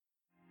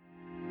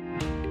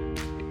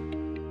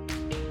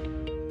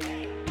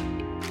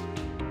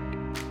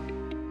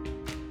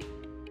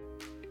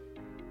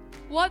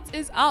What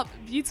is up,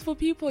 beautiful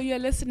people? You're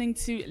listening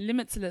to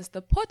Limitless,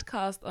 the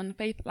podcast on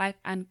faith, life,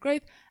 and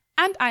growth.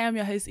 And I am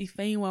your host,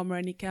 Ifeanyiwa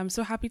Morenike. I'm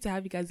so happy to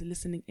have you guys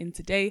listening in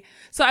today.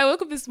 So I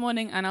woke up this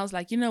morning and I was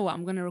like, you know what?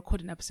 I'm going to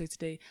record an episode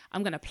today.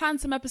 I'm going to plan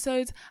some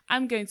episodes.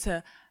 I'm going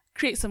to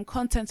create some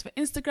content for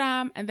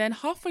Instagram. And then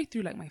halfway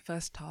through like my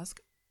first task,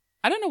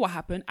 I don't know what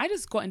happened. I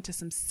just got into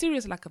some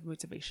serious lack of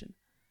motivation.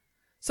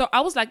 So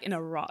I was like in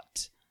a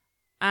rut.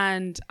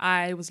 And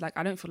I was like,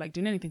 I don't feel like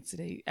doing anything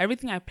today.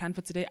 Everything I planned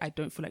for today, I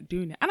don't feel like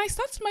doing it. And I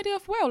started my day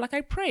off well. Like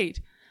I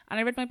prayed and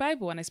I read my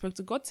Bible and I spoke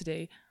to God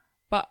today.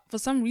 But for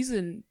some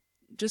reason,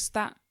 just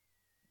that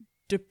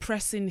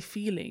depressing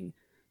feeling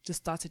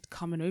just started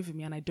coming over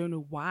me. And I don't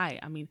know why.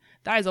 I mean,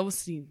 that is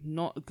obviously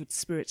not a good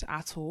spirit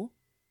at all.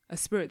 A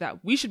spirit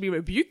that we should be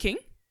rebuking.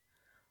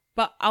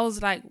 But I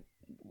was like,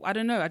 I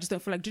don't know. I just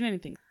don't feel like doing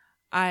anything.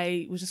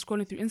 I was just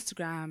scrolling through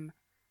Instagram.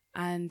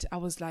 And I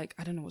was like,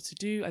 I don't know what to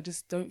do. I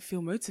just don't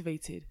feel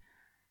motivated.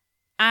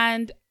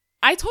 And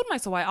I told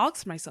myself, I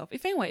asked myself,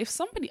 if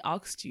somebody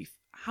asked you,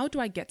 how do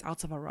I get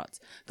out of a rut?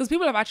 Because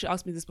people have actually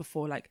asked me this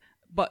before, like,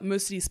 but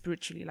mostly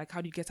spiritually, like,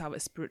 how do you get out of a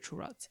spiritual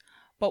rut?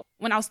 But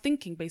when I was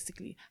thinking,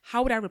 basically,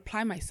 how would I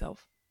reply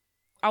myself?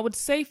 I would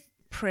say,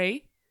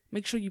 pray,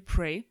 make sure you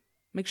pray,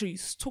 make sure you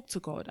talk to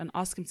God and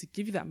ask him to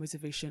give you that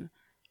motivation.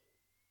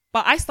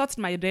 But I started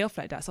my day off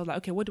like that. So I was like,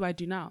 okay, what do I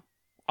do now?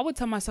 I would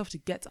tell myself to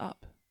get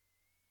up.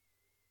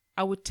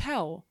 I would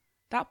tell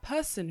that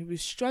person who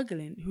is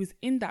struggling, who is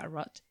in that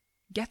rut,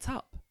 get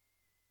up.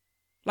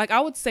 Like I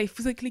would say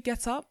physically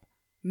get up,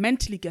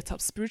 mentally get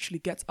up, spiritually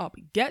get up.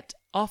 Get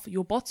off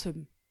your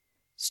bottom.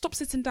 Stop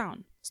sitting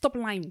down. Stop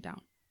lying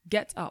down.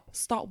 Get up.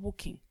 Start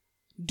walking.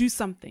 Do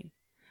something.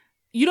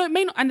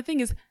 And the thing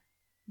is,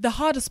 the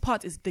hardest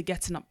part is the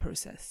getting up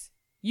process.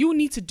 You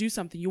need to do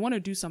something. You want to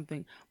do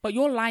something, but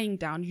you're lying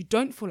down. You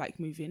don't feel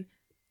like moving.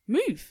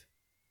 Move.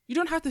 You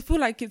don't have to feel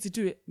like it to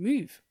do it.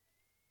 Move.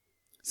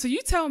 So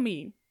you tell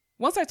me,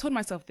 once I told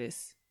myself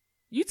this,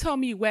 you tell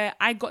me where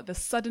I got the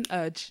sudden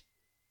urge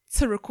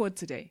to record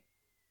today.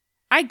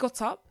 I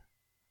got up,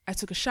 I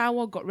took a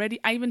shower, got ready,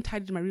 I even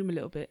tidied my room a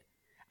little bit,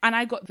 and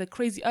I got the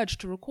crazy urge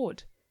to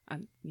record.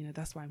 And,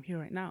 that's why I'm here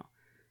right now.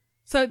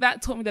 So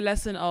that taught me the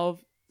lesson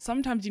of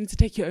sometimes you need to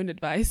take your own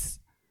advice.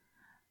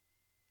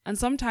 And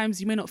sometimes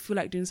you may not feel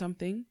like doing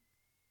something,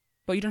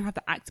 but you don't have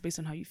to act based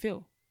on how you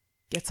feel.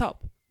 Get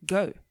up,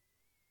 go.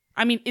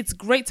 I mean, it's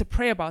great to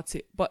pray about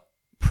it, but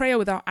prayer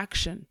without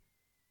action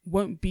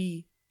won't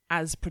be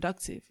as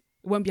productive.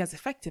 It won't be as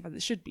effective as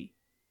it should be.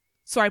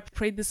 So I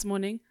prayed this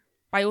morning.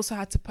 I also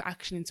had to put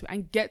action into it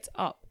and get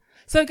up.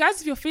 So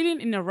guys, if you're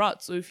feeling in a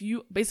rut or if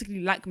you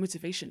basically lack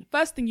motivation,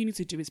 first thing you need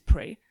to do is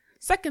pray.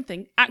 Second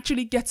thing,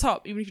 actually get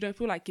up. Even if you don't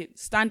feel like it,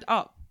 stand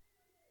up.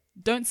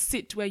 Don't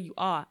sit where you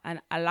are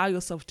and allow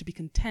yourself to be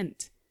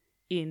content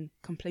in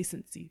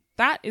complacency.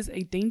 That is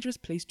a dangerous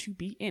place to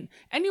be in.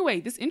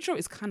 Anyway, this intro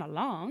is kind of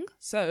long.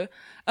 So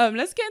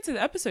let's get into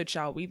the episode,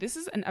 shall we? This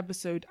is an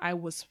episode I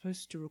was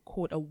supposed to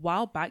record a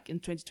while back in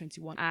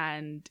 2021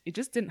 and it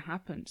just didn't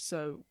happen.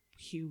 So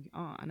here we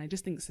are. And I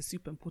just think it's a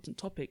super important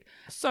topic.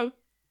 So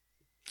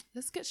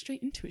let's get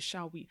straight into it,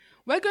 shall we?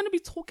 We're going to be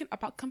talking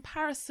about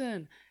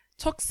comparison,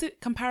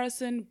 toxic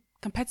comparison,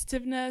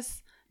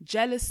 competitiveness,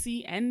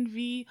 jealousy,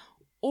 envy,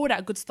 all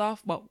that good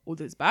stuff. Well, all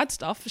this bad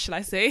stuff, shall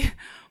I say?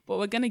 But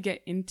we're going to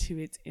get into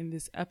it in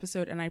this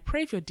episode. And I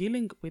pray if you're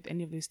dealing with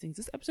any of those things,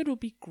 this episode will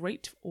be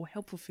great or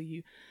helpful for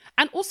you.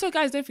 And also,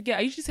 guys, don't forget,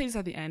 I usually say this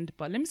at the end,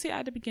 but let me say it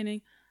at the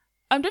beginning.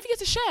 Don't forget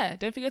to share.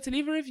 Don't forget to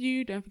leave a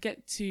review. Don't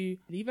forget to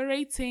leave a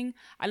rating.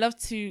 I love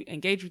to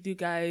engage with you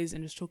guys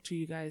and just talk to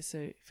you guys.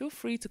 So feel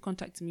free to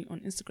contact me on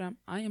Instagram.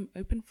 I am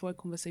open for a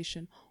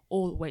conversation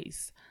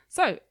always.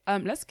 So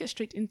let's get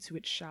straight into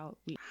it, shall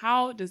we?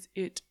 How does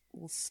it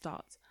all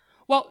start?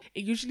 Well,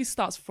 it usually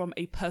starts from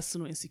a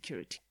personal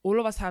insecurity. All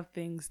of us have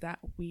things that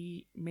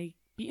we may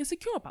be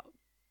insecure about.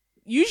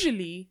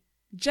 Usually,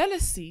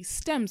 jealousy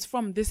stems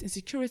from this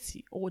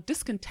insecurity or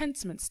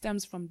discontentment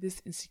stems from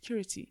this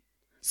insecurity.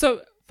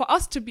 So for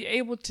us to be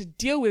able to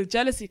deal with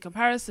jealousy,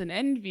 comparison,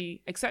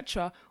 envy,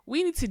 etc.,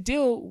 we need to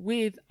deal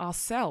with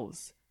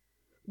ourselves.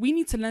 We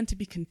need to learn to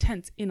be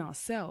content in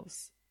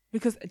ourselves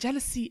because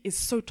jealousy is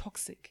so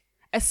toxic,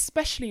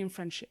 especially in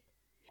friendship.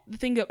 The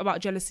thing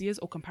about jealousy is,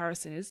 or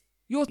comparison is,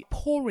 you're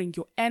pouring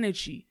your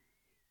energy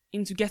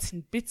into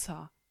getting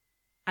bitter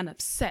and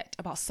upset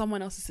about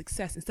someone else's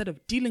success instead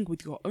of dealing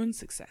with your own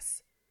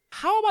success.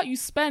 How about you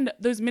spend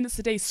those minutes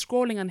a day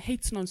scrolling and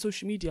hating on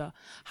social media?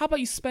 How about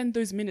you spend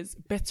those minutes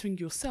bettering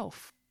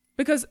yourself?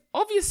 Because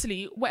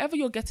obviously, whatever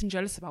you're getting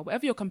jealous about,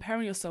 whatever you're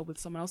comparing yourself with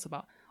someone else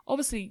about,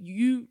 obviously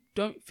you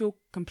don't feel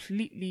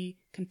completely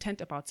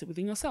content about it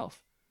within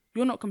yourself.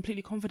 You're not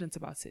completely confident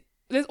about it.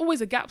 There's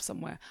always a gap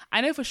somewhere.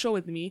 I know for sure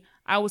with me,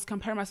 I was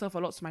comparing myself a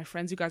lot to my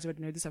friends. You guys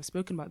already know this. I've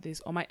spoken about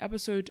this on my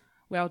episode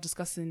where I was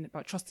discussing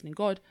about trusting in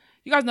God.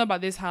 You guys know about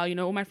this, how,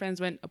 all my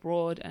friends went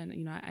abroad and,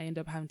 I ended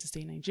up having to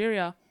stay in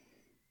Nigeria.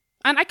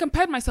 And I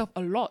compared myself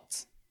a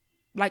lot.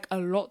 Like a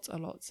lot.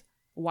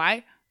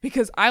 Why?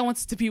 Because I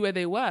wanted to be where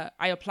they were.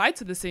 I applied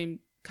to the same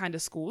kind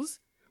of schools,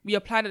 We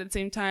applied at the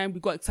same time. We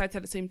got excited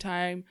at the same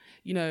time.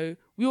 We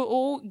were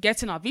all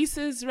getting our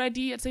visas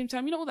ready at the same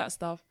time, all that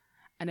stuff.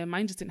 And then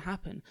mine just didn't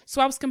happen.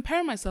 So I was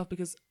comparing myself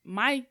because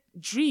my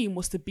dream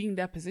was to be in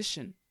their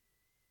position.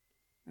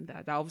 And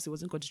that obviously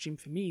wasn't God's dream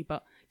for me.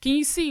 But can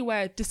you see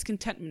where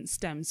discontentment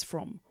stems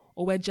from,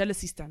 or where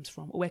jealousy stems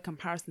from, or where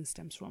comparison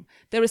stems from?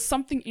 There is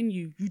something in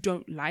you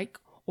don't like,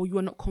 or you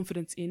are not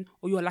confident in,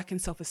 or you are lacking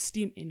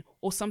self-esteem in,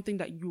 or something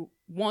that you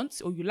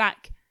want or you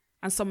lack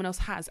and someone else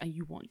has and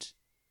you want.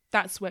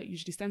 That's where it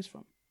usually stems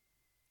from.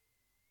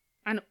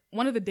 And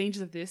one of the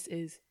dangers of this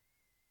is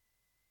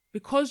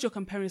because you're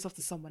comparing yourself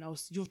to someone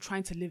else, you're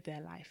trying to live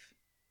their life.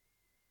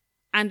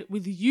 And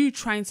with you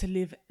trying to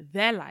live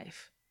their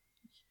life,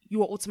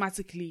 you are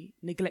automatically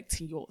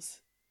neglecting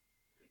yours.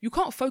 You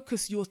can't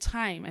focus your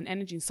time and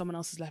energy in someone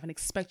else's life and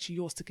expect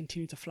yours to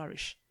continue to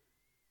flourish.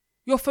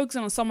 You're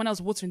focusing on someone else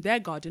watering their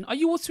garden. Are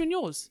you watering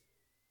yours?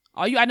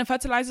 Are you adding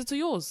fertilizer to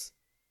yours?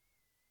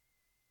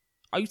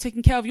 Are you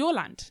taking care of your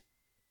land?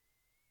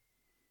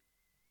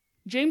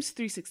 James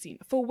 3:16,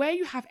 for where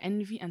you have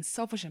envy and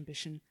selfish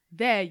ambition,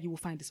 there you will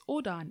find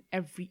disorder and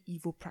every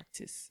evil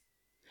practice.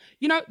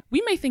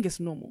 We may think it's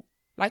normal.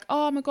 Like,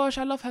 oh my gosh,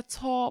 I love her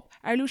top.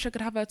 I really wish I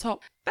could have her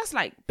top. That's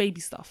like baby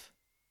stuff.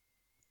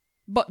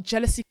 But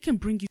jealousy can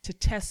bring you to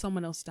tear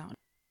someone else down.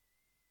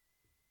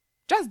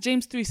 Just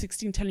James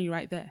 3:16 telling you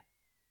right there.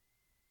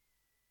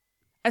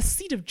 A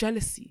seed of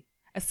jealousy,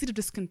 a seed of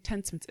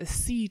discontentment, a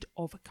seed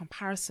of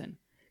comparison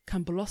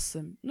can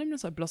blossom. No,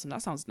 not like blossom.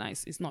 That sounds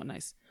nice. It's not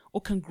nice.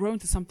 Or can grow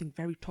into something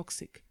very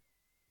toxic.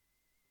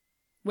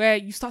 Where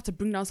you start to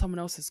bring down someone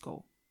else's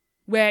goal.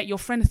 Where your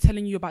friend is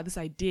telling you about this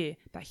idea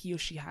that he or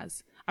she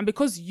has. And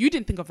because you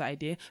didn't think of that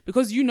idea,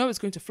 because you know it's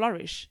going to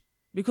flourish,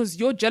 because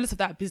you're jealous of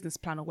that business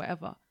plan or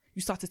whatever,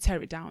 you start to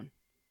tear it down.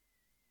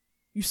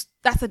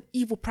 That's an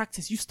evil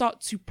practice. You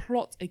start to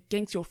plot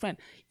against your friend.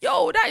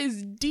 Yo, that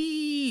is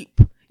deep.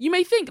 You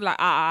may think like,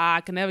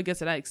 I can never get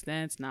to that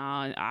extent. It's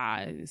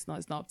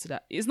not up to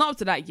that. It's not up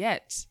to that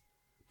yet.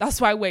 That's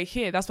why we're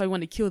here. That's why we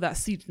want to kill that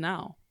seed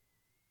now.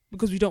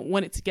 Because we don't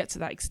want it to get to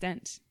that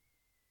extent.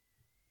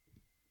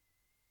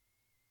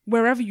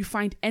 Wherever you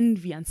find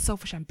envy and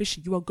selfish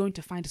ambition, you are going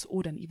to find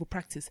disorder and evil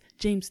practice.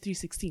 James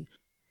 3:16.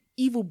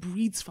 Evil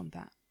breeds from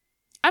that.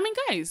 I mean,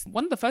 guys,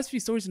 one of the first few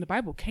stories in the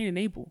Bible, Cain and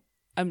Abel.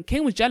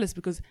 Cain was jealous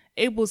because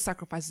Abel's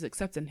sacrifice was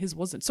accepted and his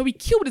wasn't. So he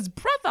killed his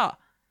brother.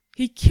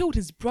 He killed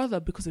his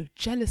brother because of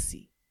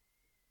jealousy.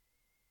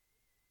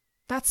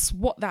 That's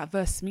what that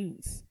verse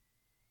means.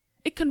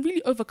 It can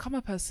really overcome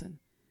a person.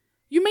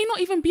 You may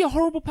not even be a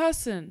horrible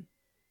person.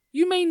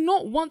 You may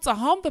not want to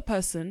harm the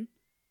person,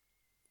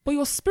 but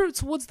your spirit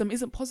towards them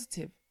isn't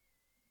positive.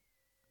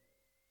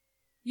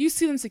 You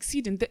see them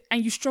succeeding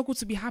and you struggle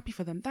to be happy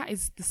for them. That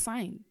is the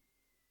sign.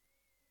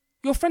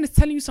 Your friend is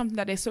telling you something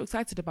that they're so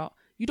excited about.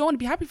 You don't want to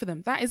be happy for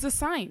them. That is a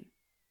sign.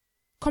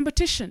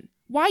 Competition.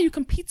 Why are you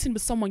competing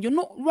with someone? You're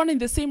not running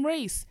the same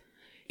race.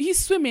 He's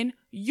swimming.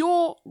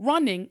 You're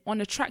running on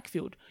a track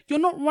field. You're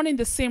not running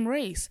the same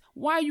race.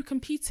 Why are you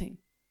competing?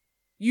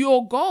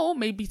 Your goal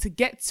may be to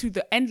get to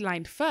the end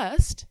line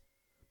first,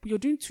 but you're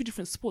doing two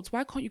different sports.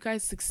 Why can't you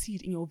guys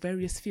succeed in your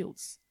various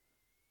fields?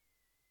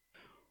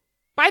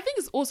 But I think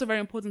it's also very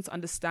important to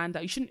understand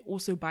that you shouldn't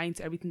also buy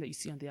into everything that you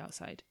see on the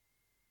outside.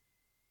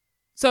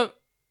 So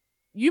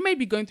you may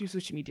be going through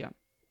social media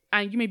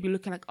and you may be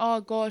looking like,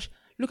 oh gosh,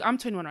 look, I'm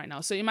 21 right now.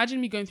 So imagine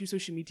me going through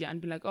social media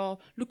and be like, oh,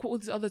 look what all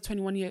these other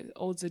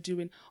 21-year-olds are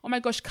doing. Oh my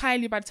gosh,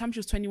 Kylie, by the time she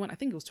was 21, I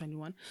think it was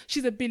 21,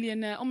 she's a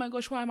billionaire. Oh my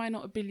gosh, why am I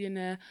not a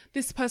billionaire?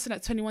 This person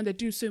at 21, they're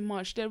doing so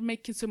much. They're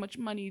making so much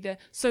money. They're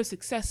so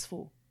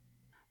successful.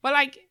 But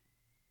like,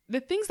 the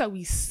things that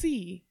we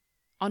see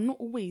are not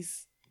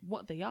always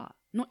what they are.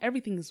 Not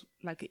everything is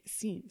like it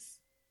seems.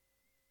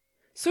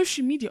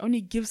 Social media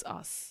only gives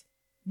us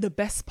the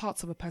best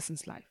parts of a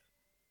person's life.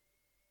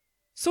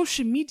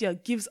 Social media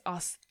gives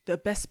us the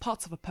best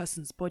parts of a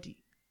person's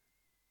body.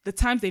 The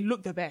times they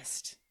look the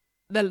best.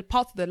 The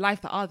parts of their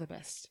life that are the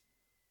best.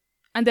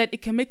 And then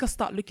it can make us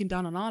start looking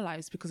down on our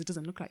lives because it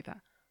doesn't look like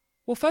that.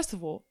 Well, first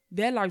of all,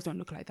 their lives don't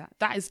look like that.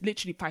 That is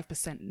literally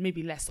 5%,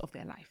 maybe less of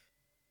their life.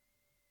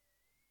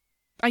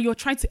 And you're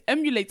trying to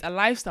emulate a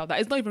lifestyle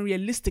that is not even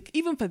realistic,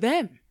 even for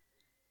them.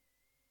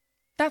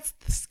 That's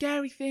the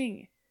scary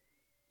thing.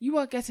 You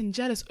are getting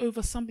jealous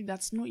over something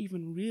that's not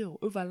even real,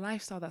 over a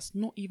lifestyle that's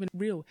not even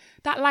real.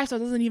 That lifestyle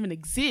doesn't even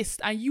exist,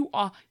 and you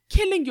are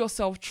killing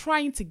yourself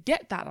trying to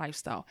get that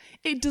lifestyle.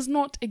 It does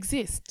not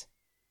exist.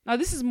 Now,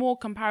 this is more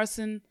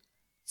comparison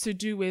to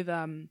do with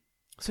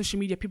social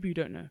media, people you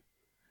don't know.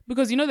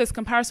 Because, there's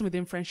comparison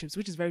within friendships,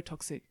 which is very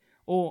toxic,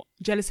 or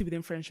jealousy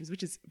within friendships,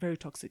 which is very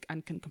toxic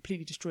and can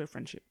completely destroy a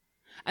friendship.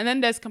 And then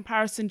there's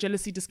comparison,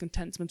 jealousy,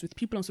 discontentment with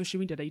people on social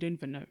media that you don't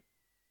even know.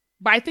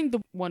 But I think the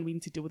one we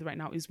need to deal with right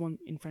now is one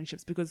in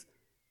friendships, because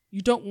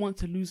you don't want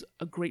to lose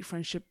a great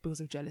friendship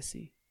because of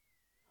jealousy.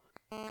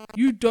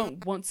 You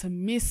don't want to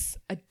miss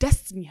a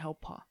destiny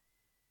helper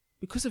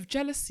because of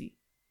jealousy.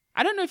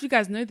 I don't know if you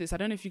guys know this. I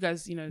don't know if you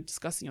guys,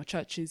 discuss in your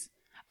churches.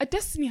 A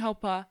destiny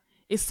helper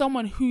is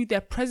someone who their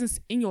presence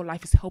in your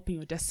life is helping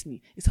your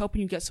destiny. It's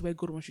helping you get to where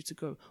God wants you to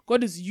go.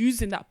 God is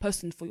using that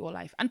person for your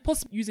life and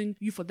possibly using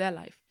you for their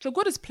life. So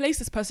God has placed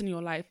this person in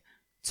your life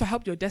to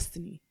help your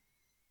destiny.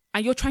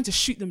 And you're trying to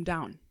shoot them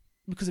down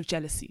because of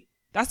jealousy.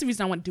 That's the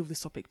reason I want to deal with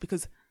this topic,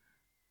 because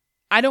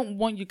I don't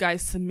want you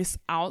guys to miss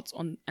out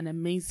on an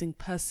amazing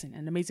person,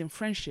 an amazing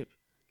friendship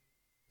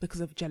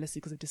because of jealousy,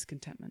 because of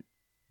discontentment.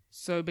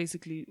 So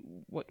basically,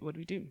 what do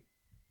we do?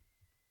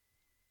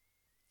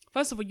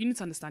 First of all, you need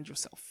to understand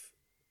yourself.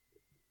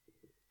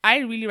 I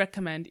really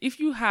recommend, if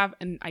you have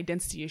an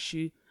identity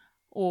issue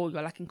or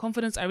you're lacking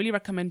confidence, I really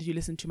recommend you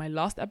listen to my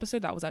last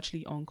episode that was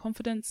actually on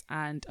confidence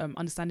and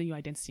understanding your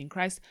identity in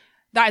Christ.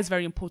 That is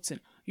very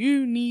important.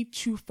 You need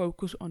to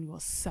focus on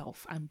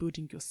yourself and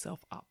building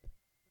yourself up.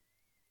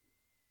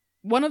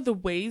 One of the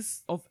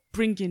ways of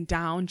bringing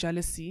down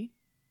jealousy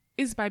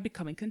is by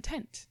becoming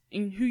content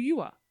in who you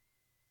are.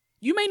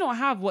 You may not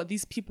have what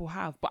these people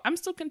have, but I'm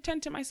still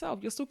content in myself.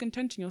 You're still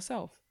content in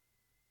yourself.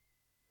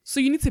 So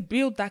you need to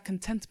build that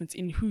contentment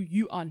in who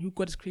you are and who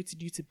God has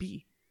created you to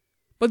be.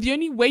 But the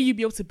only way you'll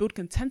be able to build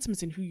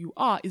contentment in who you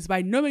are is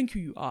by knowing who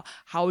you are.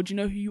 How would you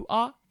know who you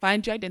are?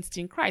 Find your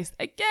identity in Christ.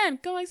 Again,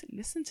 guys,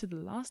 listen to the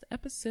last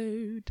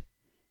episode.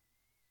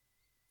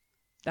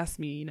 That's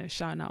me,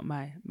 shouting out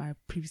my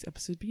previous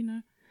episode.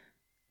 But,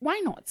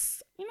 why not?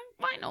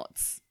 Why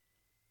not?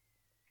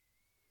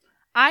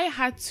 I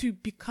had to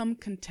become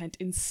content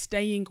in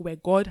staying where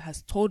God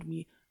has told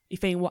me,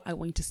 if ain't what I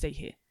want you to stay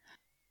here.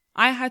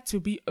 I had to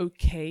be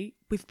okay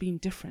with being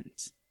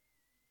different.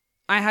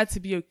 I had to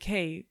be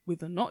okay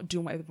with not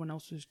doing what everyone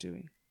else was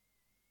doing.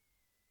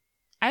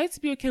 I had to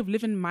be okay with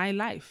living my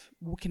life,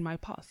 walking my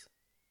path.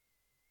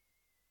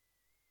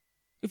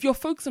 If you're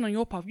focusing on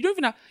your path, you don't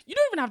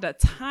even have that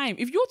time.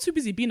 If you're too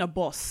busy being a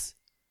boss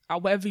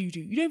at whatever you do,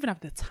 you don't even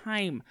have the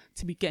time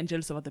to be getting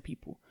jealous of other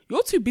people.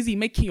 You're too busy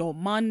making your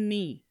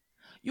money.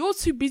 You're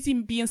too busy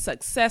being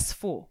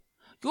successful.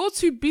 You're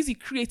too busy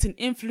creating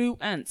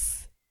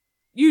influence.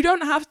 You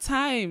don't have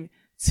time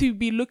to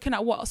be looking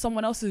at what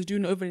someone else is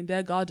doing over in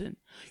their garden.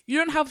 You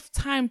don't have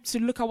time to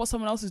look at what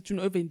someone else is doing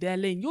over in their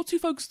lane. You're too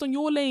focused on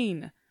your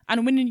lane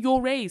and winning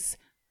your race.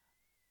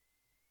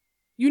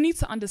 You need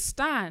to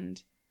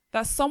understand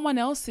that someone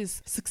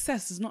else's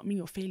success does not mean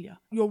your failure.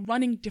 You're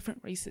running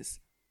different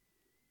races.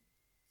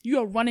 You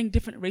are running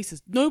different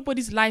races.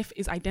 Nobody's life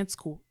is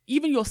identical.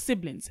 Even your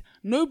siblings,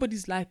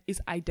 nobody's life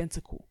is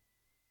identical.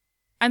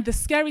 And the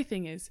scary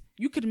thing is,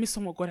 you could miss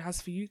on what God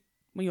has for you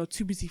when you're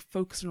too busy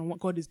focusing on what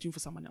God is doing for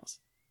someone else.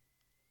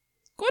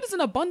 God is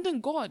an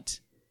abundant God.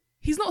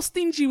 He's not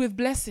stingy with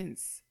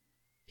blessings.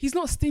 He's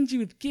not stingy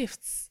with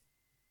gifts.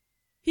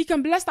 He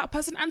can bless that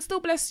person and still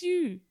bless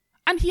you.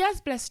 And he has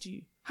blessed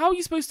you. How are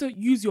you supposed to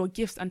use your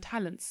gifts and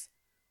talents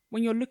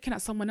when you're looking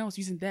at someone else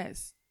using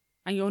theirs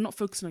and you're not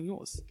focusing on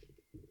yours?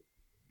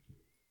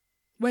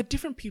 We're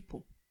different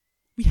people.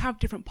 We have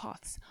different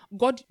paths.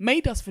 God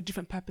made us for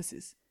different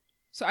purposes.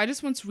 So I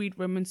just want to read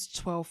Romans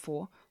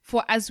 12:4.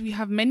 For as we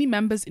have many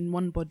members in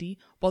one body,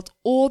 but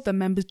all the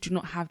members do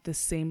not have the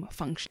same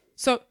function.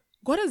 So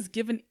God has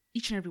given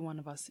each and every one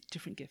of us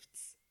different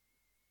gifts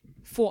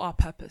for our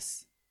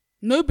purpose.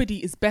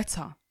 Nobody is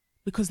better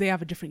because they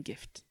have a different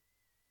gift.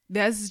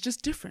 Theirs is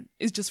just different.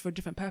 It's just for a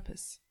different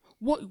purpose.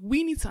 What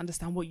we need to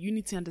understand, what you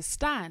need to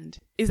understand,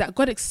 is that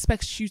God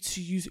expects you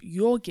to use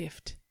your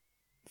gift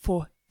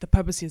for the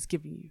purpose he has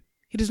given you.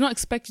 He does not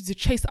expect you to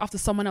chase after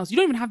someone else. You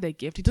don't even have their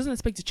gift. He doesn't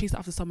expect you to chase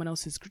after someone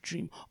else's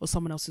dream or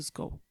someone else's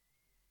goal.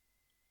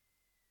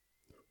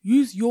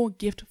 Use your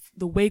gift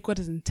the way God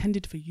has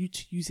intended for you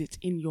to use it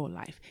in your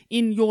life.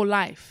 In your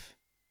life.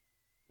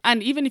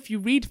 And even if you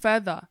read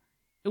further,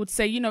 it would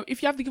say,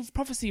 if you have the gift of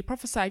prophecy,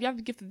 prophesy. If you have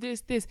the gift of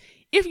this.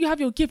 If you have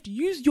your gift,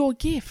 use your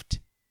gift.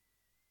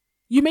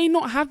 You may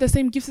not have the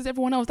same gifts as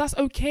everyone else. That's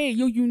okay.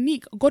 You're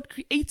unique. God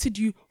created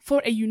you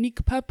for a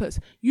unique purpose.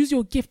 Use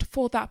your gift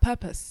for that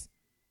purpose.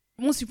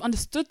 Once you've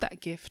understood that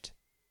gift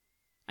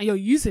and you're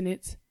using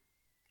it,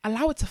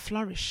 allow it to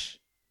flourish.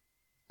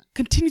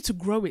 Continue to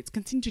grow it.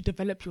 Continue to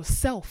develop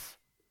yourself.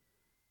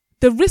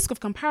 The risk of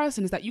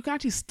comparison is that you can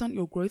actually stunt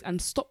your growth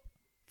and stop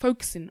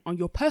focusing on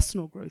your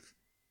personal growth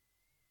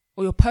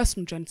or your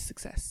personal journey to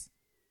success.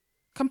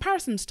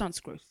 Comparison stunts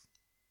growth.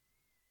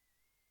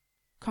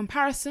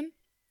 Comparison,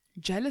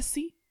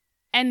 jealousy,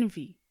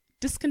 envy,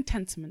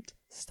 discontentment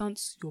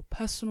stunts your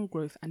personal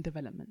growth and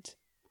development.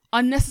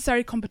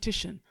 Unnecessary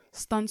competition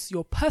stunts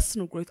your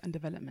personal growth and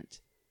development.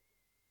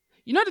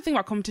 You know the thing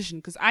about competition,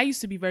 because I used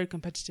to be very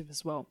competitive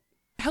as well.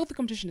 Healthy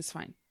competition is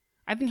fine.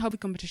 I think healthy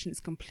competition is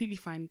completely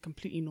fine,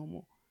 completely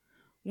normal.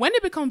 When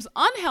it becomes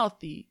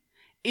unhealthy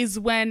is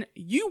when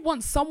you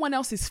want someone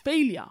else's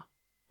failure,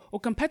 or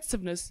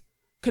competitiveness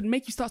could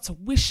make you start to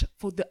wish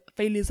for the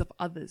failures of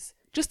others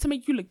just to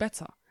make you look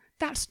better.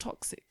 That's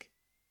toxic.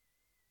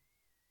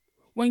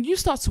 When you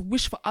start to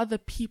wish for other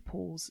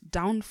people's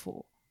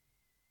downfall,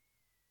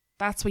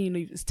 that's when you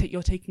know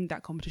you're taking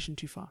that competition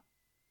too far.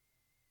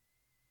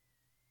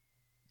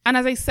 And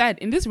as I said,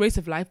 in this race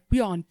of life, we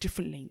are on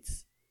different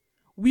lanes.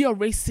 We are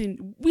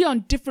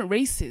on different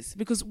races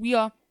because we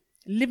are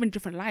living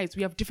different lives.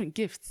 We have different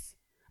gifts.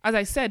 As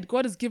I said,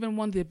 God has given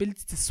one the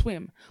ability to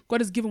swim.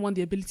 God has given one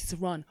the ability to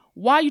run.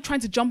 Why are you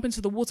trying to jump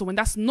into the water when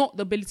that's not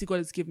the ability God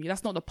has given you?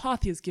 That's not the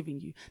path he has given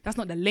you. That's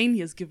not the lane he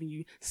has given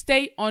you.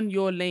 Stay on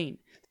your lane.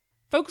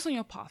 Focus on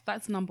your path.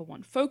 That's number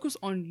one. Focus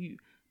on you.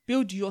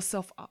 Build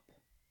yourself up.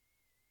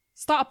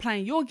 Start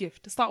applying your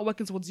gift. Start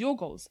working towards your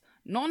goals.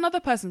 Not another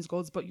person's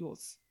goals, but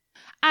yours.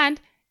 And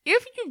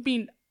if you've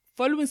been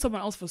following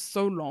someone else for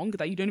so long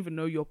that you don't even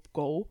know your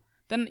goal,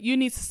 then you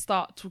need to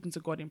start talking to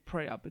God in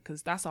prayer,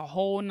 because that's a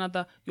whole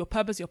nother, your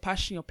purpose, your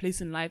passion, your place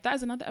in life. That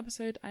is another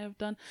episode I have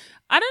done.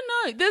 I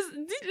don't know.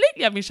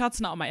 Lately I've been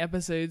shouting out my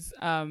episodes.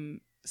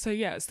 So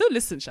yeah, still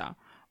listen, Sha.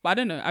 But I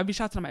don't know. I've been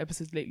shouting out my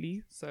episodes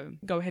lately. So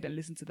go ahead and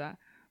listen to that.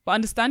 But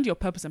understand your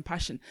purpose and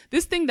passion.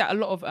 This thing that a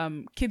lot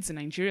of kids in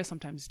Nigeria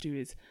sometimes do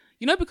is,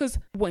 because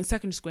in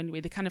secondary school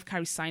anyway, they kind of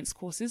carry science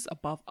courses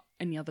above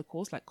any other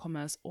course like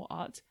commerce or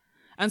art.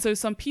 And so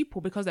some people,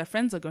 because their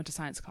friends are going to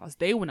science class,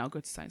 they will now go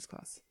to science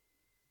class.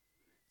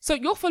 So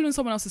you're following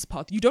someone else's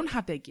path. You don't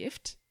have their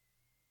gift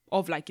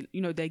of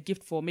their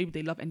gift for, maybe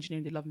they love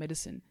engineering, they love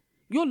medicine.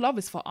 Your love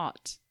is for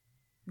art.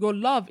 Your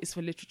love is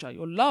for literature.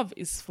 Your love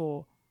is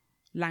for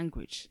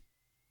language.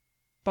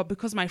 But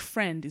because my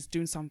friend is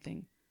doing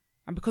something,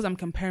 and because I'm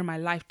comparing my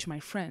life to my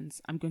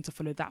friends, I'm going to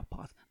follow that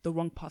path, the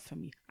wrong path for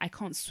me. I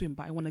can't swim,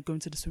 but I want to go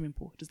into the swimming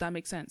pool. Does that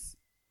make sense?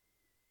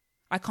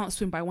 I can't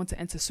swim, but I want to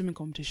enter swimming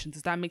competition.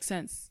 Does that make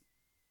sense?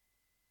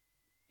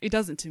 It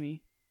doesn't to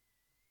me.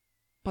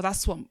 But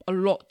that's what a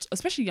lot,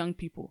 especially young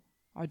people,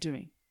 are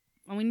doing.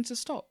 And we need to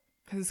stop,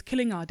 because it's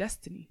killing our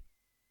destiny.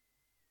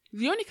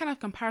 The only kind of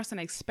comparison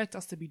I expect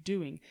us to be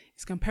doing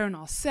is comparing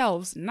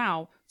ourselves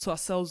now to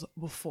ourselves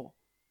before.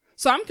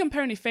 So I'm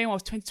comparing the Ifeanyi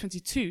of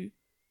 2022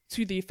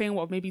 to the Ifeanyi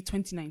of maybe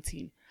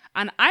 2019.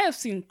 And I have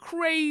seen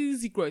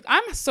crazy growth.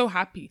 I'm so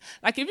happy.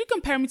 Like, if you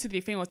compare me to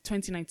the Ifeanyi of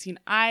 2019,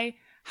 I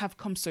have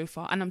come so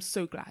far, and I'm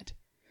so glad.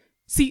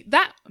 See,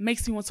 that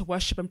makes me want to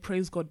worship and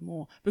praise God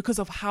more because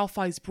of how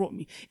far he's brought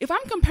me. If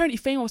I'm comparing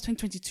Ifeanyi of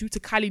 2022 to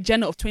Kylie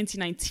Jenner of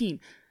 2019,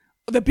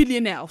 the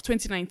billionaire of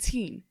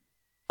 2019,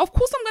 of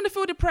course I'm going to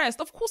feel depressed.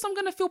 Of course I'm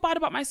going to feel bad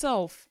about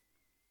myself.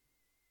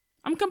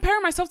 I'm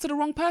comparing myself to the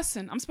wrong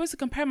person. I'm supposed to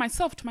compare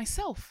myself to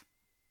myself,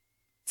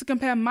 to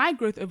compare my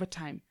growth over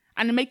time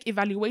and make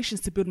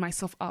evaluations to build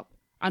myself up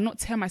and not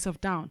tear myself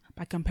down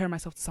by comparing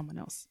myself to someone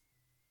else.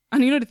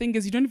 And the thing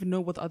is, you don't even know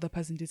what the other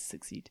person did to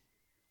succeed,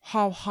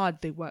 how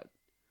hard they worked,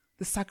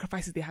 the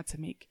sacrifices they had to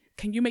make.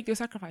 Can you make those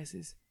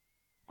sacrifices?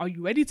 Are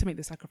you ready to make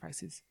those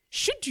sacrifices?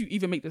 Should you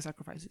even make those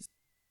sacrifices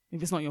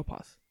if it's not your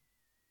path?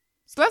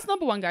 So that's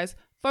number one, guys.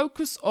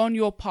 Focus on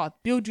your path.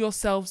 Build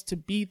yourselves to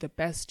be the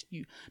best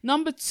you.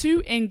 Number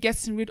two, in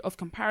getting rid of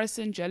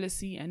comparison,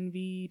 jealousy,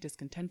 envy,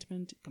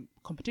 discontentment,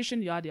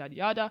 competition, yada, yada,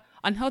 yada.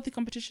 Unhealthy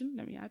competition,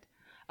 let me add.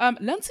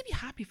 Learn to be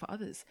happy for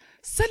others.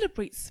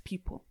 Celebrate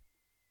people.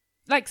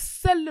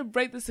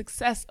 Celebrate the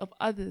success of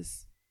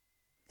others.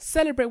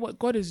 Celebrate what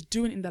God is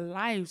doing in the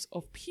lives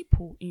of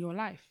people in your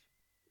life.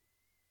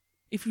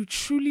 If you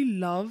truly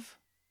love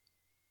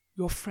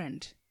your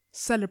friend,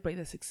 celebrate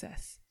their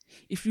success.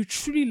 If you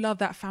truly love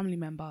that family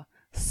member,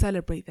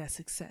 celebrate their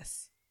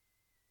success.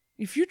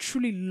 If you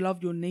truly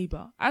love your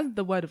neighbor, as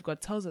the word of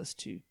God tells us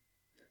to,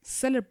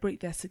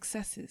 celebrate their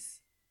successes.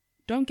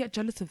 Don't get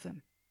jealous of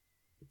them.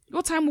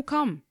 Your time will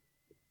come.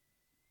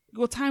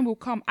 Your time will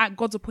come at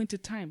God's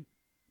appointed time.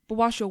 But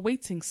whilst you're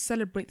waiting,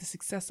 celebrate the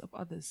success of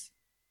others.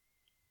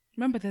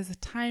 Remember, there's a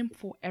time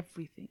for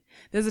everything.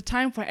 There's a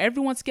time for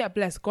everyone to get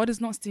blessed. God is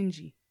not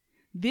stingy.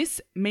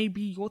 This may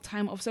be your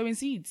time of sowing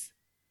seeds.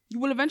 You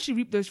will eventually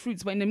reap those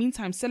fruits, but in the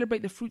meantime,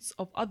 celebrate the fruits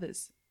of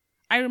others.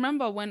 I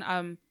remember when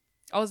I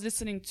was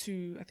listening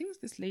to, I think it's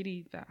this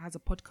lady that has a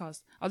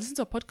podcast. I was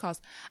listening to a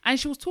podcast, and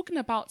she was talking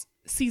about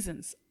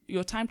seasons.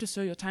 Your time to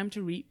sow, your time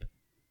to reap.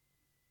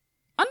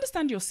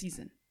 Understand your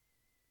season.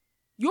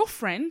 Your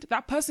friend,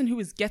 that person who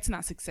is getting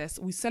that success,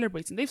 who is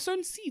celebrating, they've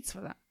sown seeds for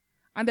that,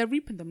 and they're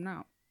reaping them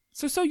now.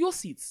 So sow your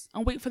seeds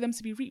and wait for them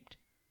to be reaped.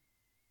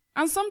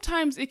 And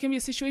sometimes it can be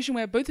a situation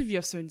where both of you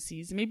have sown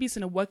seeds. Maybe it's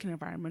in a working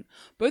environment.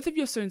 Both of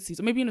you have sown seeds,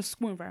 or maybe in a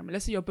school environment.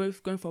 Let's say you're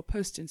both going for a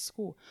post in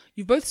school.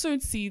 You've both sown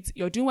seeds.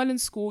 You're doing well in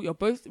school. You're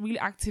both really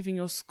active in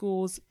your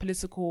school's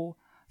political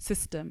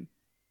system.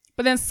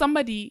 But then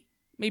somebody,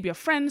 maybe a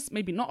friend,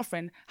 maybe not a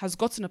friend, has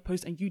gotten a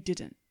post and you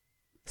didn't.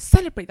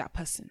 Celebrate that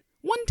person.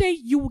 One day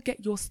you will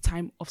get your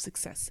time of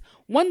success.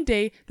 One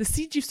day the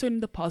seeds you've sown in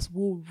the past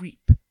will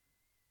reap.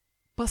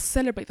 But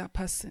celebrate that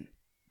person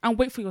and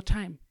wait for your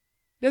time.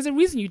 There's a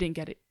reason you didn't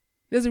get it.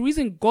 There's a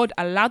reason God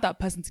allowed that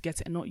person to get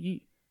it and not you.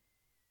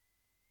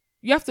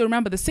 You have to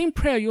remember, the same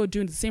prayer you're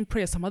doing is the same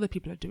prayer some other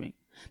people are doing.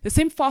 The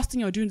same fasting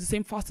you're doing is the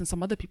same fasting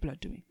some other people are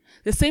doing.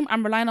 The same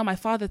I'm relying on my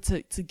father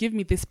to give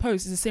me this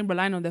post is the same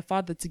relying on their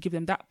father to give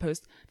them that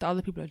post that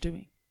other people are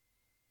doing.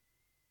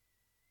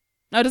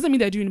 Now, it doesn't mean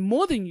they're doing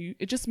more than you.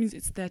 It just means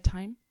it's their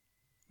time.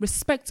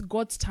 Respect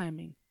God's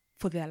timing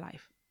for their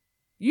life.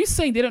 You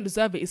saying they don't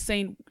deserve it is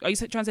saying, are you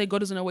trying to say God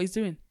doesn't know what he's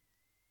doing?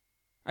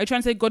 Are you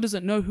trying to say God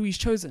doesn't know who he's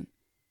chosen?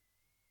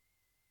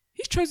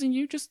 He's chosen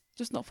you, just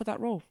not for that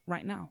role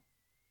right now.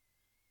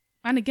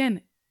 And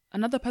again,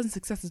 another person's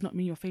success does not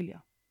mean your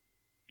failure.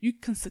 You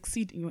can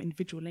succeed in your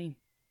individual lane.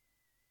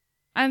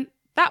 And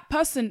that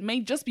person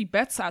may just be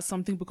better at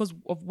something because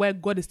of where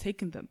God is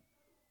taking them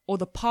or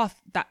the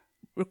path that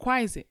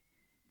requires it.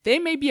 They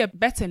may be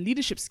better in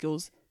leadership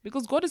skills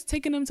because God has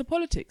taken them to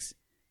politics.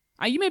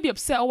 And you may be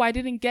upset, oh, I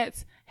didn't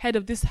get head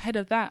of this, head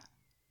of that.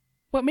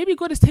 But maybe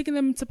God has taken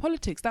them into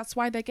politics. That's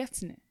why they're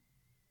getting it.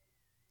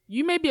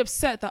 You may be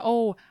upset that,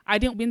 oh, I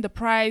didn't win the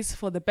prize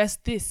for the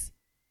best this.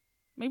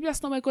 Maybe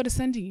that's not where God is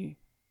sending you.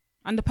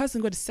 And the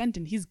person God is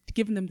sending, he's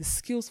given them the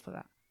skills for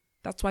that.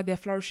 That's why they're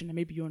flourishing and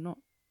maybe you're not.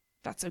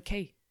 That's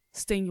okay.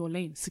 Stay in your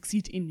lane.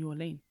 Succeed in your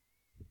lane.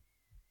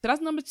 So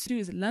that's number 2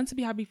 is learn to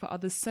be happy for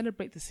others.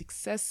 Celebrate the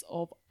success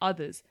of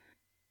others.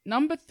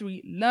 Number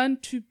 3, learn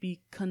to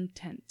be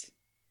content.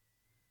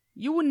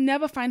 You will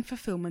never find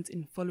fulfillment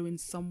in following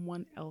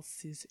someone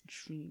else's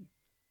dream.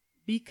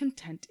 Be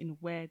content in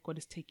where God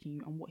is taking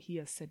you and what he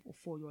has said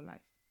for your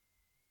life.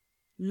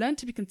 Learn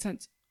to be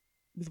content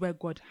with where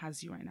God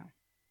has you right now.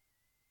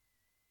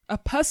 A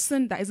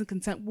person that isn't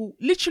content will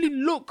literally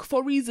look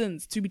for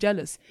reasons to be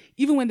jealous,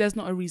 even when there's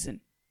not a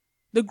reason.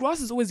 The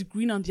grass is always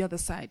green on the other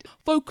side.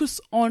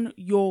 Focus on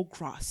your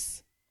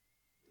grass.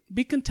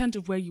 Be content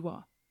of where you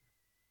are.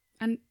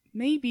 And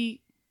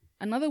maybe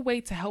another way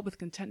to help with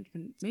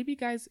contentment, maybe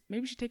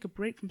you should take a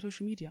break from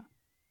social media.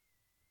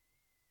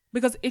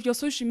 Because if your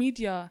social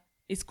media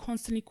is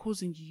constantly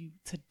causing you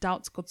to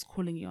doubt God's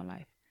calling in your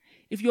life,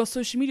 if your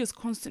social media is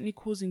constantly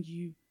causing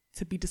you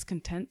to be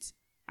discontent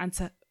and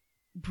to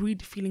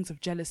breed feelings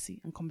of jealousy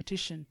and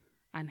competition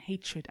and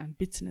hatred and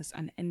bitterness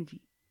and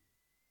envy,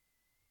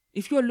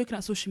 if you're looking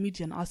at social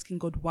media and asking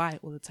God why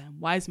all the time,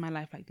 why is my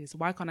life like this?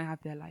 Why can't I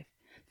have their life?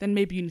 Then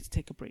maybe you need to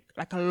take a break,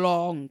 like a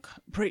long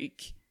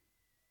break.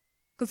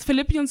 Because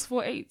Philippians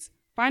 4:8,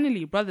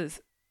 finally,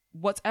 brothers,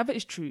 whatever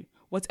is true,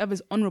 whatever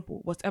is honorable,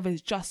 whatever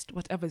is just,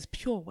 whatever is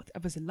pure,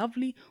 whatever is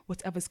lovely,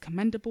 whatever is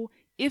commendable,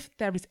 if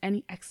there is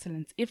any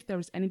excellence, if there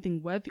is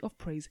anything worthy of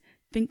praise,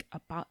 think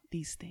about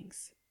these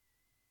things.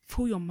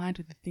 Fill your mind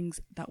with the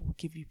things that will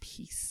give you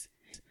peace.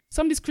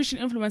 Some of these Christian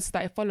influencers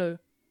that I follow,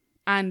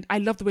 and I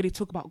love the way they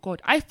talk about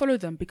God. I follow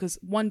them because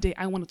one day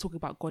I want to talk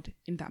about God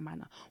in that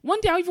manner. One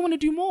day I even want to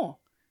do more.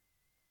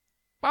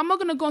 But I'm not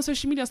going to go on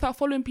social media and start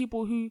following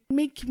people who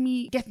make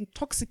me get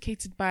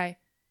intoxicated by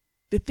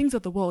the things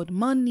of the world,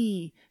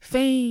 money,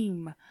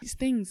 fame, these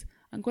things.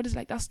 And God is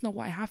like, that's not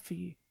what I have for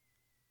you.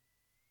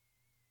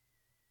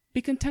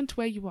 Be content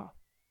where you are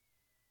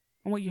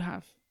and what you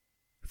have.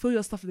 Fill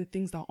yourself with the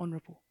things that are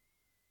honorable.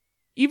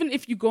 Even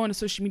if you go on a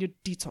social media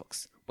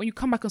detox, when you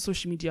come back on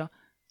social media,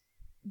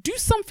 do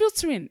some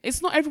filtering.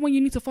 It's not everyone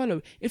you need to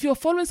follow. If you're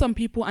following some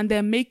people and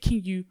they're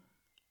making you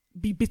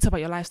be bitter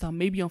about your lifestyle,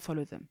 maybe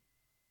unfollow them.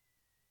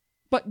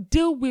 But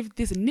deal with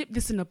this, nip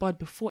this in the bud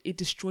before it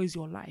destroys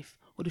your life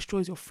or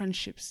destroys your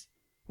friendships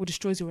or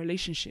destroys your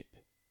relationship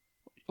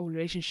or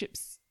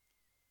relationships.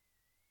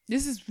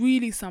 This is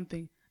really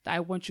something that I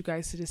want you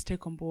guys to just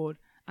take on board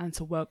and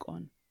to work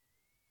on,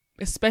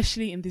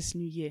 especially in this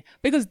new year.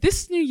 Because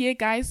this new year,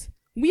 guys,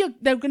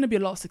 there are going to be a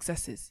lot of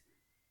successes.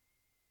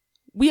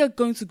 We are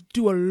going to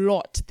do a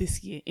lot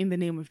this year in the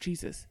name of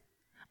Jesus.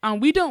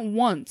 And we don't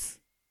want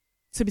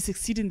to be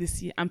succeeding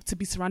this year and to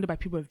be surrounded by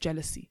people with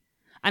jealousy.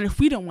 And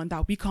if we don't want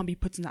that, we can't be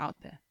putting that out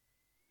there.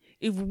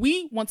 If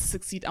we want to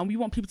succeed and we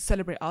want people to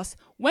celebrate us,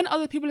 when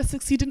other people are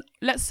succeeding,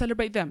 let's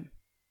celebrate them.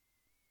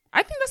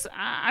 I think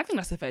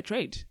that's a fair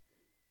trade.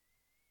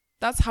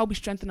 That's how we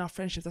strengthen our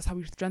friendships. That's how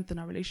we strengthen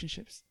our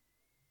relationships.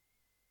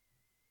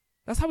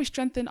 That's how we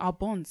strengthen our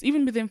bonds,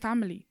 even within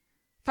family.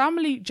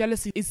 Family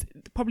jealousy is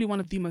probably one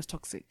of the most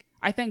toxic.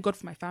 I thank God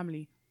for my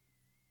family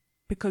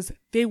because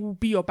they will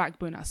be your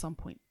backbone at some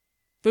point.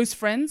 Those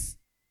friends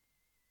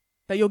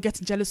that you're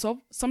getting jealous of,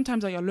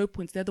 sometimes at your low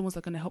points, they're the ones that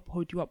are going to help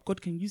hold you up.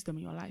 God can use them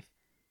in your life.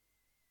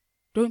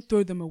 Don't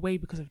throw them away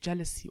because of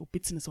jealousy or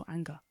bitterness or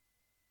anger.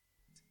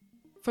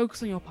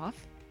 Focus on your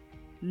path.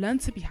 Learn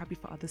to be happy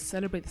for others.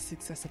 Celebrate the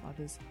success of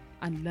others.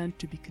 And learn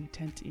to be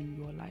content in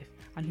your life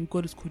and who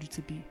God has called you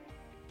to be.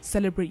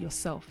 Celebrate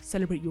yourself.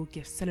 Celebrate your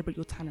gifts. Celebrate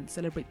your talent.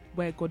 Celebrate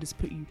where God has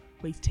put you,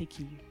 where He's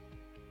taking you.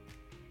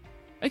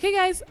 Okay,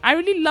 guys, I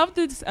really loved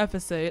this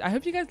episode. I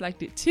hope you guys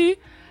liked it too.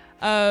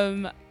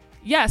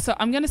 So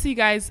I'm going to see you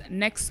guys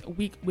next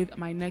week with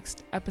my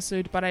next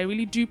episode. But I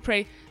really do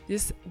pray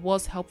this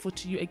was helpful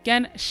to you.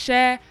 Again,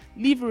 share,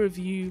 leave a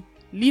review,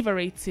 leave a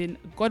rating.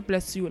 God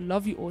bless you.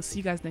 Love you all. See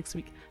you guys next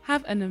week.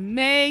 Have an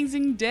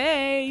amazing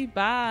day.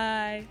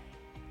 Bye.